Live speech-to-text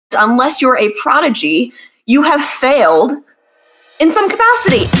Unless you're a prodigy, you have failed in some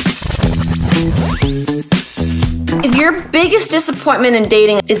capacity. If your biggest disappointment in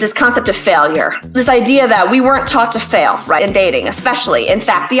dating is this concept of failure, this idea that we weren't taught to fail, right, in dating especially. In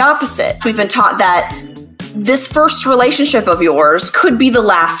fact, the opposite. We've been taught that this first relationship of yours could be the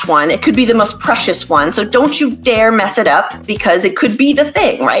last one. It could be the most precious one. So don't you dare mess it up because it could be the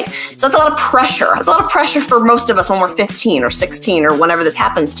thing, right? So that's a lot of pressure. That's a lot of pressure for most of us when we're 15 or 16 or whenever this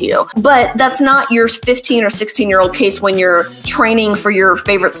happens to you. But that's not your 15 or 16-year-old case when you're training for your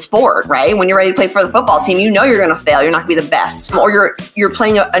favorite sport, right? When you're ready to play for the football team, you know you're going to fail. You're not going to be the best. Or you're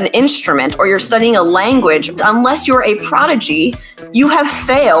playing an instrument or you're studying a language. Unless you're a prodigy, you have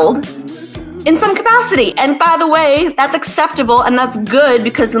failed in some capacity. And by the way, that's acceptable and that's good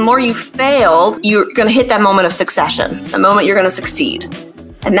because the more you failed, you're going to hit that moment of succession, the moment you're going to succeed.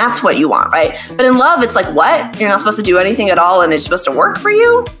 And that's what you want, right? But in love, it's like, what? You're not supposed to do anything at all and it's supposed to work for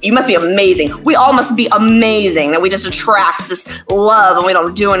you? You must be amazing. We all must be amazing that we just attract this love and we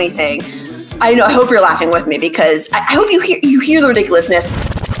don't do anything. I know, I hope you're laughing with me because I hope you hear the ridiculousness.